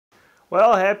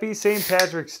Well, happy St.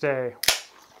 Patrick's Day.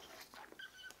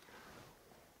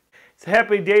 It's a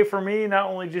happy day for me, not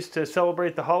only just to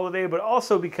celebrate the holiday, but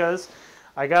also because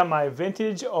I got my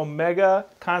vintage Omega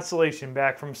Constellation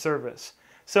back from service.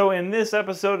 So in this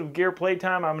episode of Gear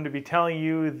Playtime, I'm going to be telling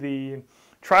you the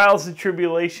trials and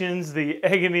tribulations, the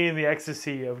agony and the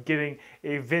ecstasy of getting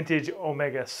a vintage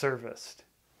Omega serviced.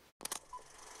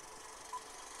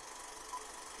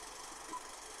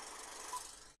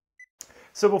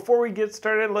 So before we get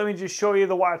started, let me just show you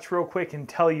the watch real quick and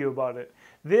tell you about it.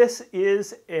 This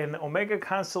is an Omega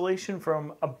Constellation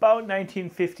from about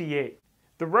 1958.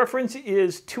 The reference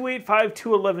is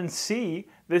 285211C.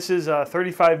 This is a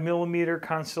 35mm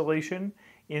Constellation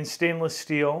in stainless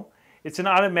steel. It's an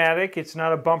automatic, it's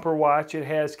not a bumper watch. It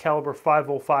has caliber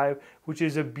 505, which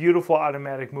is a beautiful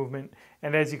automatic movement.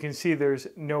 And as you can see, there's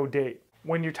no date.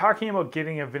 When you're talking about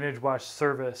getting a vintage watch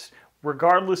serviced,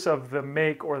 regardless of the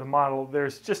make or the model,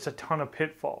 there's just a ton of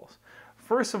pitfalls.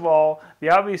 First of all, the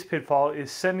obvious pitfall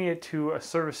is sending it to a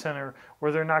service center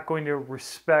where they're not going to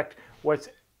respect what's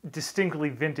distinctly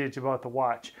vintage about the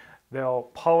watch. They'll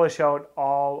polish out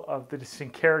all of the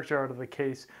distinct character out of the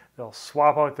case, they'll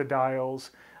swap out the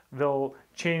dials, they'll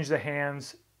change the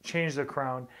hands, change the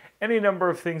crown, any number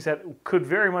of things that could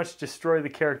very much destroy the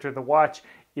character of the watch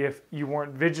if you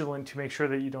weren't vigilant to make sure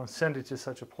that you don't send it to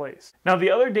such a place. Now the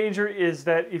other danger is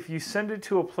that if you send it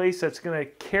to a place that's going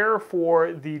to care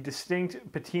for the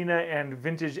distinct patina and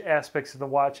vintage aspects of the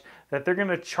watch, that they're going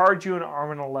to charge you an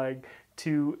arm and a leg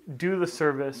to do the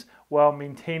service while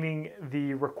maintaining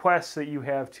the requests that you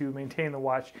have to maintain the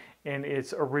watch in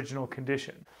its original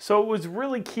condition. So it was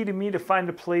really key to me to find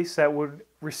a place that would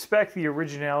respect the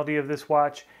originality of this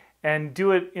watch and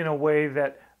do it in a way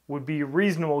that would be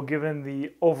reasonable given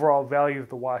the overall value of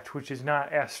the watch, which is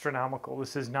not astronomical.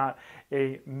 This is not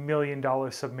a $1 million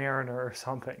Submariner or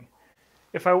something.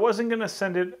 If I wasn't going to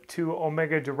send it to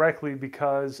Omega directly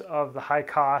because of the high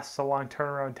costs, the long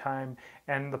turnaround time,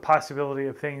 and the possibility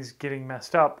of things getting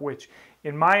messed up, which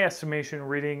in my estimation,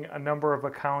 reading a number of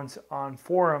accounts on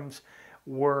forums,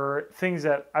 were things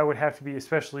that I would have to be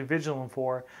especially vigilant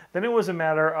for, then it was a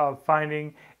matter of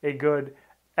finding a good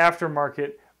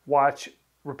aftermarket watch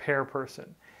repair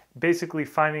person. Basically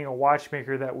finding a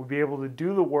watchmaker that would be able to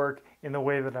do the work in the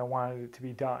way that I wanted it to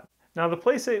be done. Now the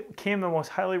place that came the most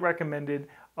highly recommended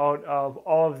out of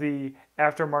all of the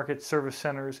aftermarket service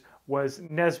centers was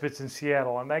Nesbitt's in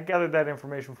Seattle, and I gathered that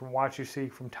information from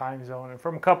WatcherSeek, from Time Zone, and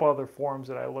from a couple other forums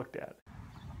that I looked at.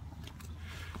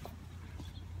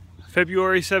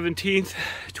 February 17th,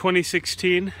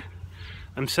 2016,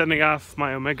 I'm sending off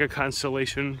my Omega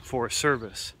Constellation for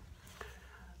service.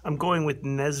 I'm going with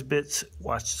Nesbitt's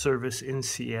Watch Service in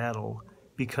Seattle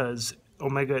because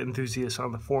Omega enthusiasts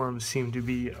on the forums seem to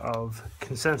be of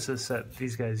consensus that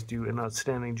these guys do an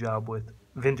outstanding job with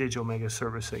vintage Omega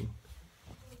servicing.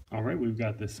 All right, we've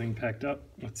got this thing packed up.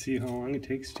 Let's see how long it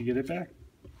takes to get it back.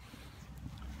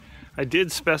 I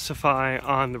did specify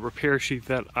on the repair sheet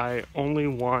that I only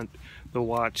want the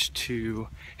watch to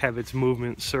have its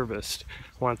movement serviced.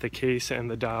 I want the case and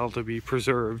the dial to be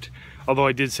preserved, although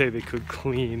I did say they could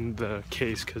clean the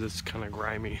case because it's kind of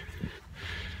grimy.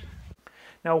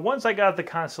 Now once I got the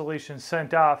Constellation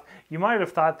sent off, you might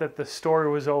have thought that the story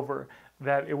was over,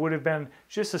 that it would have been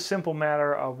just a simple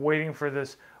matter of waiting for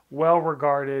this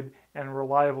well-regarded and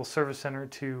reliable service center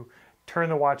to turn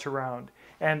the watch around.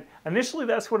 And initially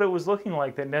that's what it was looking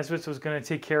like, that Nesbitt's was going to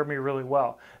take care of me really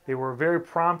well. They were very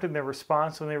prompt in their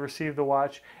response when they received the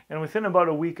watch, and within about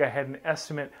a week I had an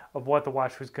estimate of what the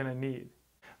watch was going to need.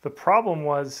 The problem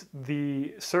was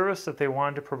the service that they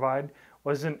wanted to provide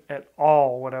wasn't at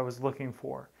all what I was looking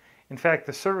for. In fact,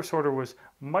 the service order was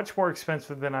much more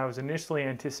expensive than I was initially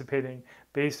anticipating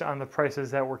based on the prices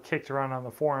that were kicked around on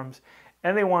the forums,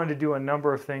 and they wanted to do a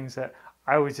number of things that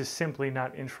I was just simply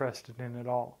not interested in at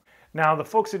all. Now, the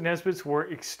folks at Nesbitt's were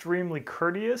extremely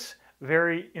courteous,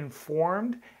 very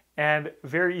informed, and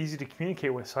very easy to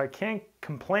communicate with. So I can't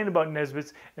complain about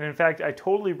Nesbitt's, and in fact, I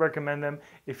totally recommend them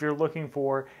if you're looking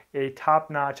for a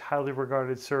top-notch, highly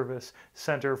regarded service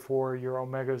center for your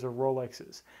Omegas or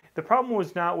Rolexes. The problem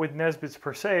was not with Nesbitt's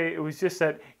per se, it was just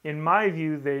that, in my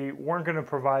view, they weren't going to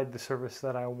provide the service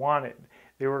that I wanted.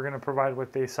 They were going to provide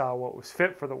what they saw what was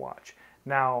fit for the watch.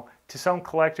 Now, to some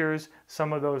collectors,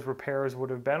 some of those repairs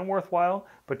would have been worthwhile,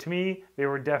 but to me, they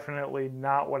were definitely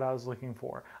not what I was looking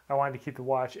for. I wanted to keep the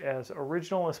watch as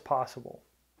original as possible.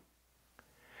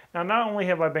 Now, not only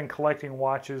have I been collecting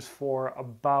watches for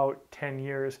about 10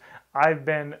 years, I've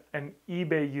been an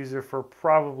eBay user for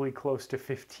probably close to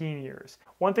 15 years.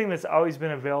 One thing that's always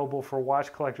been available for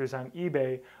watch collectors on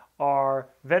eBay are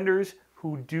vendors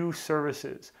who do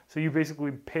services. So you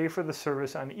basically pay for the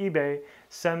service on eBay,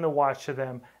 send the watch to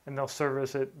them, and they'll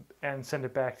service it and send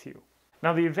it back to you.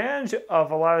 Now the advantage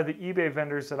of a lot of the eBay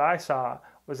vendors that I saw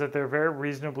was that they're very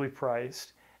reasonably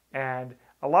priced, and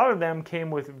a lot of them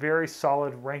came with very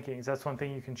solid rankings. That's one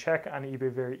thing you can check on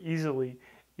eBay very easily,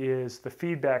 is the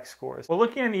feedback scores. Well,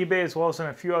 looking on eBay as well as in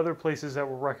a few other places that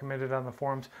were recommended on the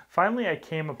forums, finally I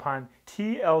came upon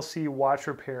TLC Watch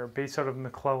Repair based out of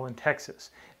McClellan, Texas.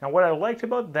 Now what I liked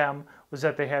about them was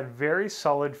that they had very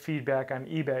solid feedback on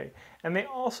eBay, and they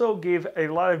also gave a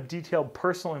lot of detailed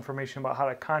personal information about how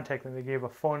to contact them. They gave a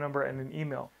phone number and an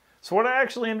email. So what I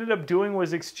actually ended up doing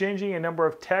was exchanging a number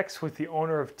of texts with the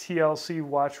owner of TLC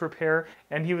Watch Repair,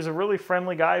 and he was a really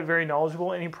friendly guy, very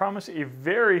knowledgeable, and he promised a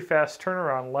very fast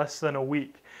turnaround, less than a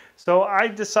week. So I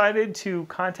decided to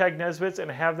contact Nesbitt's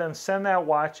and have them send that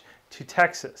watch to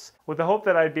Texas with the hope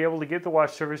that I'd be able to get the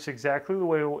watch serviced exactly the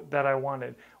way that I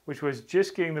wanted, which was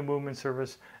just getting the movement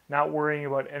service, not worrying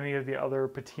about any of the other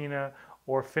patina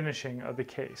or finishing of the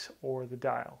case or the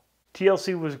dial.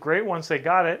 TLC was great once they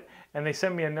got it, and they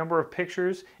sent me a number of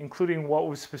pictures, including what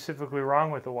was specifically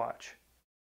wrong with the watch.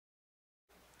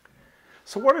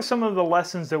 So what are some of the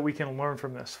lessons that we can learn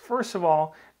from this? First of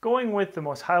all, going with the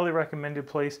most highly recommended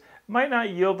place might not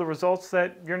yield the results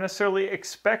that you're necessarily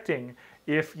expecting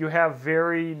if you have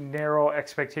very narrow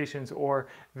expectations or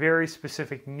very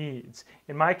specific needs.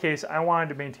 In my case, I wanted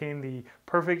to maintain the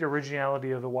perfect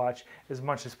originality of the watch as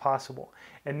much as possible.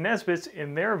 And Nesbitt's,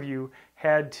 in their view,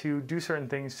 had to do certain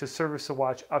things to service the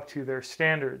watch up to their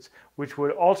standards, which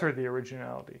would alter the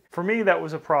originality. For me, that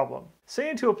was a problem.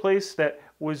 Saying to a place that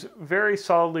was very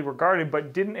solidly regarded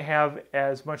but didn't have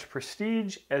as much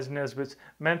prestige as Nesbitt's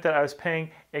meant that I was paying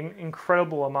an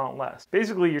incredible amount less.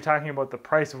 Basically, you're talking about the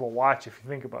price of a watch if you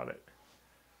think about it.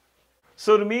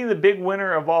 So to me, the big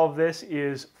winner of all of this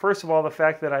is, first of all, the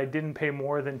fact that I didn't pay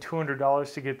more than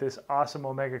 $200 to get this awesome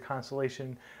Omega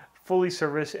Constellation fully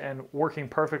serviced and working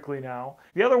perfectly now.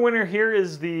 The other winner here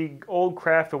is the old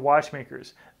craft of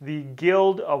watchmakers, the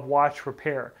Guild of Watch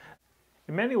Repair.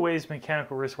 In many ways,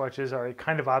 mechanical wristwatches are a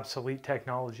kind of obsolete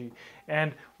technology,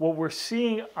 and what we're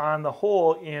seeing on the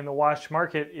whole in the watch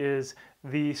market is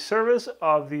the service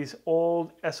of these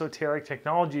old esoteric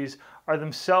technologies are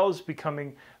themselves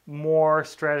becoming more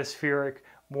stratospheric,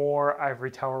 more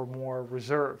ivory tower, more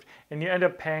reserved, and you end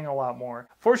up paying a lot more.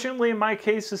 Fortunately, in my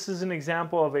case, this is an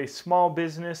example of a small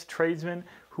business tradesman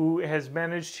who has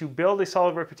managed to build a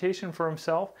solid reputation for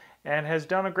himself and has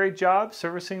done a great job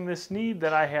servicing this need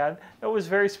that I had that was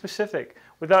very specific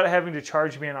without having to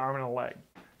charge me an arm and a leg.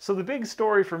 So the big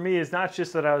story for me is not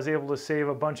just that I was able to save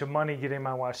a bunch of money getting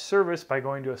my watch serviced by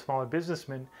going to a smaller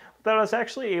businessman, but that I was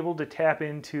actually able to tap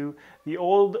into the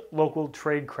old local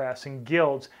trade crafts and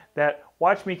guilds that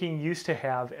watchmaking used to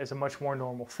have as a much more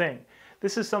normal thing.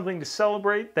 This is something to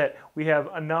celebrate, that we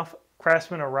have enough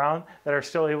craftsmen around that are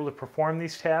still able to perform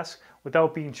these tasks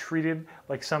without being treated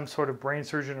like some sort of brain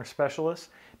surgeon or specialist,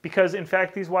 because in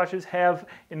fact these watches have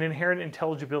an inherent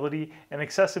intelligibility and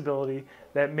accessibility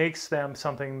that makes them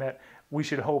something that we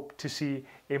should hope to see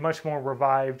a much more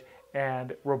revived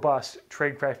and robust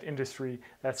tradecraft industry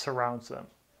that surrounds them.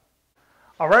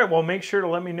 Alright, well, make sure to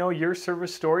let me know your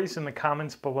service stories in the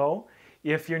comments below.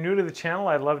 If you're new to the channel,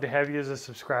 I'd love to have you as a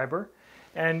subscriber.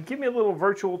 And give me a little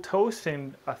virtual toast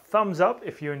and a thumbs up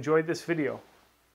if you enjoyed this video.